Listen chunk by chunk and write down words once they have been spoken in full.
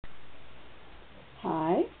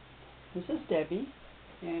This is Debbie,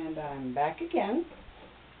 and I'm back again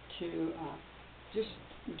to just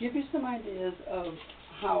give you some ideas of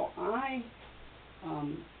how I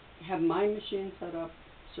have my machine set up.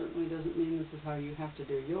 Certainly doesn't mean this is how you have to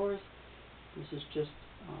do yours. This is just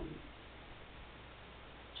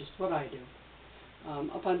what I do.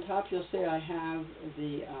 Up on top you'll see I have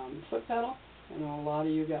the foot pedal. I know a lot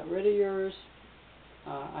of you got rid of yours.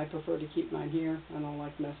 I prefer to keep mine here. I don't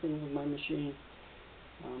like messing with my machine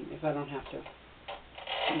if I don't have to.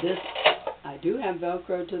 This, I do have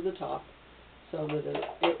Velcro to the top so that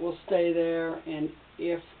it will stay there, and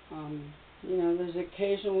if, you know, there's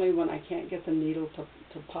occasionally when I can't get the needle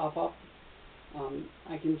to pop up,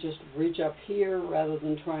 I can just reach up here rather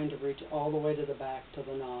than trying to reach all the way to the back to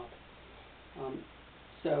the knob.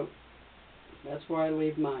 So that's where I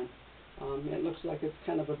leave mine. It looks like it's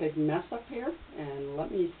kind of a big mess up here, and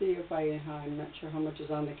let me see if I'm not sure how much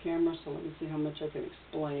is on the camera, so let me see how much I can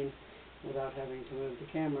explain without having to move the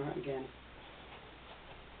camera again.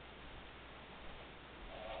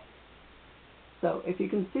 So if you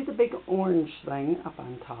can see the big orange thing up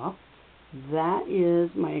on top, that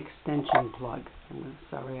is my extension plug.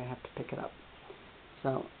 Sorry, I have to pick it up.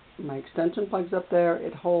 So my extension plug's up there.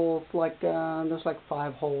 It holds like, there's like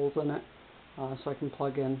 5 holes in it. So I can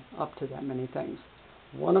plug in up to that many things.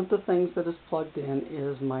 One of the things that is plugged in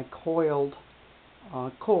is my coiled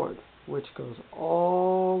cord, which goes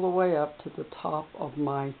all the way up to the top of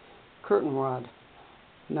my curtain rod.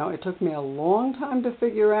 Now, it took me a long time to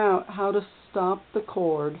figure out how to stop the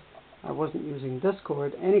cord, I wasn't using this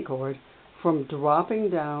cord, any cord, from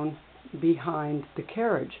dropping down behind the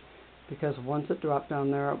carriage, because once it dropped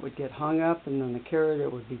down there it would get hung up, and then the carriage,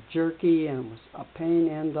 it would be jerky, and it was a pain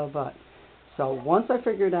in the butt. So once I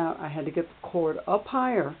figured out I had to get the cord up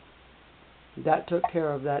higher, that took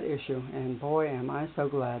care of that issue, and boy am I so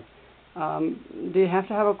glad. Do you have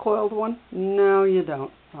to have a coiled one? No, you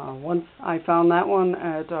don't. Once I found that one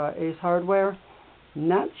at Ace Hardware,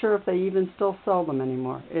 not sure if they even still sell them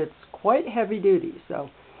anymore. It's quite heavy duty, so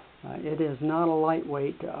it is not a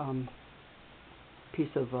lightweight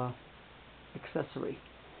piece of accessory.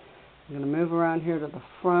 I'm going to move around here to the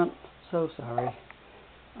front. So sorry.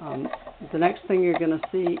 The next thing you're going to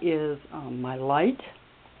see is my light.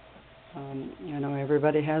 You know,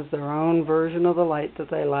 everybody has their own version of the light that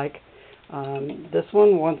they like. This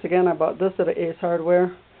one, once again, I bought this at Ace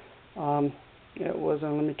Hardware. It was,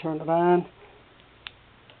 let me turn it on.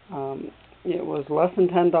 It was less than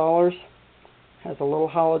 $10. Has a little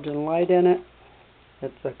halogen light in it.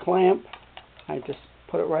 It's a clamp. I just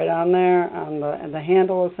put it right on there. On the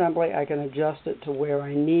handle assembly, I can adjust it to where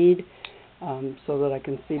I need, so that I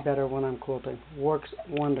can see better when I'm quilting. Works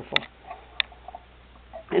wonderful.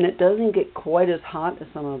 And it doesn't get quite as hot as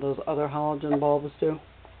some of those other halogen bulbs do.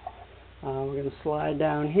 We're going to slide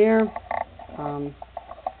down here.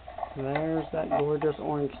 There's that gorgeous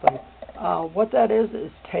orange thing. What that is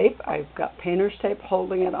tape. I've got painter's tape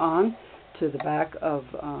holding it on to the back of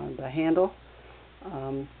the handle.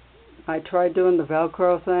 I tried doing the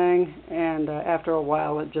Velcro thing, and after a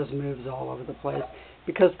while it just moves all over the place,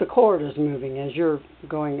 because the cord is moving as you're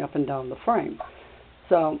going up and down the frame.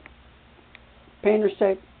 So painter's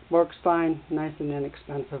tape works fine, nice and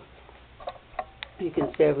inexpensive. You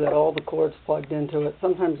can see I've got all the cords plugged into it.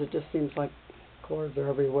 Sometimes it just seems like cords are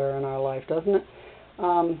everywhere in our life, doesn't it?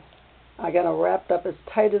 I got it wrapped up as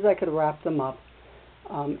tight as I could wrap them up.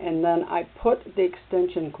 And then I put the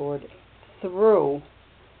extension cord through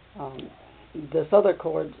this other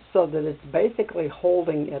cord so that it's basically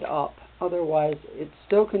holding it up. Otherwise, it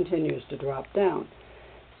still continues to drop down.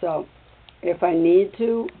 So if I need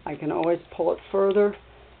to, I can always pull it further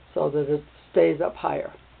so that it stays up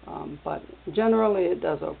higher. But generally, it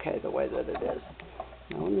does okay the way that it is.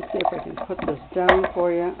 Now, let me see if I can put this down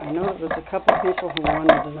for you. I know there's a couple people who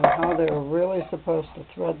wanted to know how they were really supposed to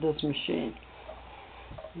thread this machine.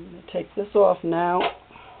 I'm going to take this off now.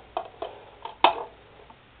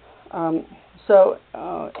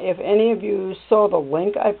 If any of you saw the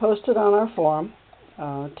link I posted on our forum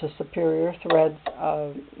to Superior Threads,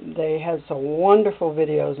 they have some wonderful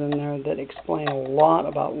videos in there that explain a lot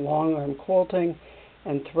about long arm quilting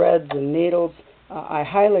and threads and needles. I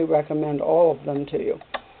highly recommend all of them to you.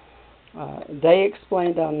 They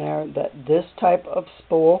explained on there that this type of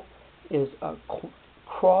spool is a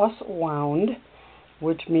cross-wound,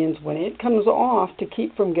 which means when it comes off, to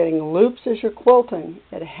keep from getting loops as you're quilting,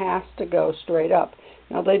 it has to go straight up.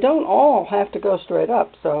 Now, they don't all have to go straight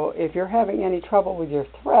up, so if you're having any trouble with your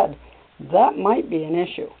thread, that might be an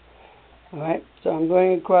issue. All right, so I'm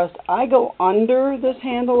going across. I go under this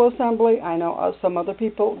handle assembly. I know some other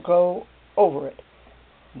people go over it.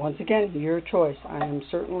 once again, your choice. I am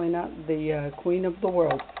certainly not the queen of the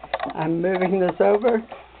world. I'm moving this over.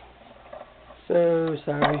 So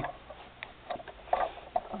sorry.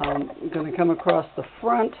 I'm going to come across the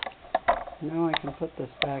front. Now I can put this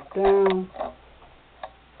back down.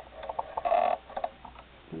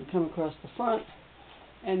 I'm going to come across the front,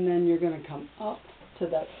 and then you're going to come up to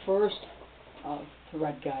that first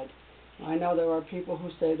thread guide. I know there are people who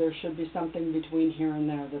say there should be something between here and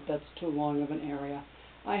there, that's too long of an area.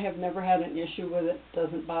 I have never had an issue with it.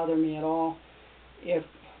 Doesn't bother me at all. If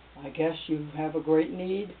I guess you have a great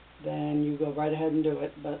need, then you go right ahead and do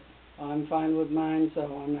it, but I'm fine with mine, so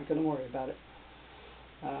I'm not going to worry about it.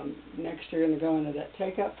 Next, you're going to go into that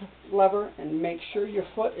take-up lever and make sure your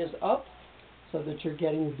foot is up so that you're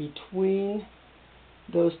getting between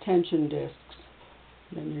those tension discs.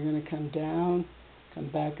 Then you're going to come down, come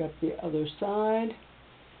back up the other side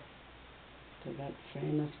to that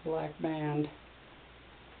famous black band.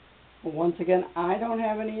 Once again, I don't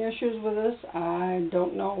have any issues with this. I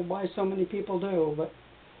don't know why so many people do, but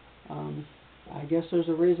I guess there's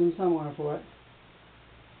a reason somewhere for it.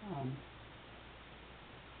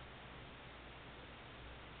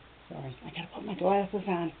 Sorry, I gotta put my glasses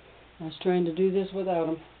on. I was trying to do this without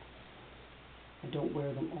them. I don't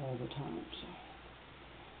wear them all the time, so.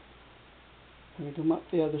 I'm going to come up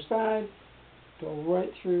the other side, go right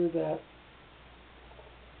through that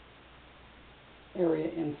area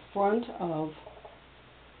in front of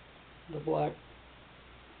the black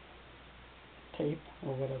tape,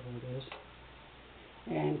 or whatever it is,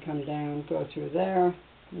 and come down, go through there.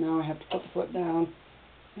 Now I have to put the foot down,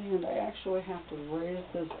 and I actually have to raise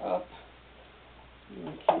this up.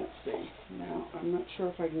 I can't see. Now, I'm not sure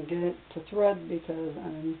if I can get it to thread because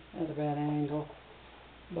I'm at a bad angle,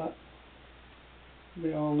 but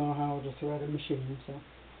we all know how to thread a machine, so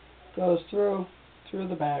goes through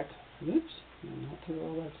the back. Oops, not through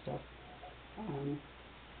all that stuff.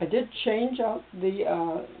 I did change out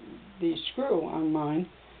the screw on mine.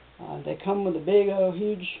 They come with a big,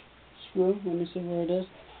 huge screw. Let me see where it is.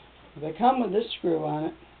 They come with this screw on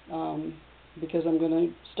it because I'm going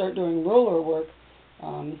to start doing roller work.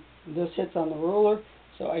 This hits on the roller,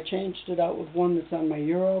 so I changed it out with one that's on my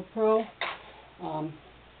Euro Pro.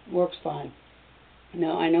 Works fine.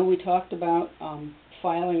 Now, I know we talked about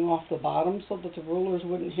filing off the bottom so that the rulers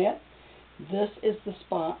wouldn't hit. This is the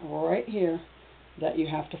spot right here that you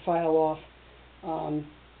have to file off.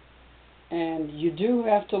 And you do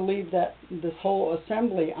have to leave this whole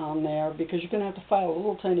assembly on there because you're going to have to file a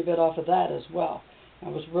little tiny bit off of that as well. I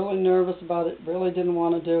was really nervous about it, really didn't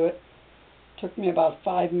want to do it. Took me about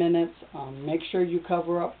 5 minutes. Make sure you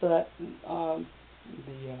cover up the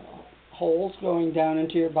holes going down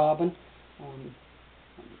into your bobbin.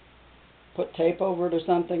 Put tape over it or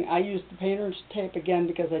something. I used the painter's tape again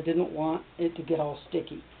because I didn't want it to get all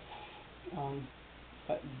sticky.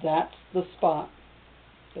 But that's the spot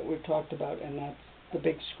that we've talked about, and that's the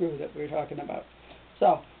big screw that we're talking about.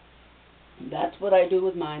 So that's what I do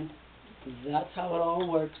with mine. That's how it all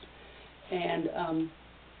works. And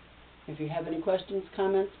if you have any questions,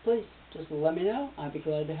 comments, please just let me know. I'll be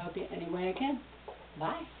glad to help you any way I can.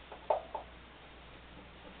 Bye.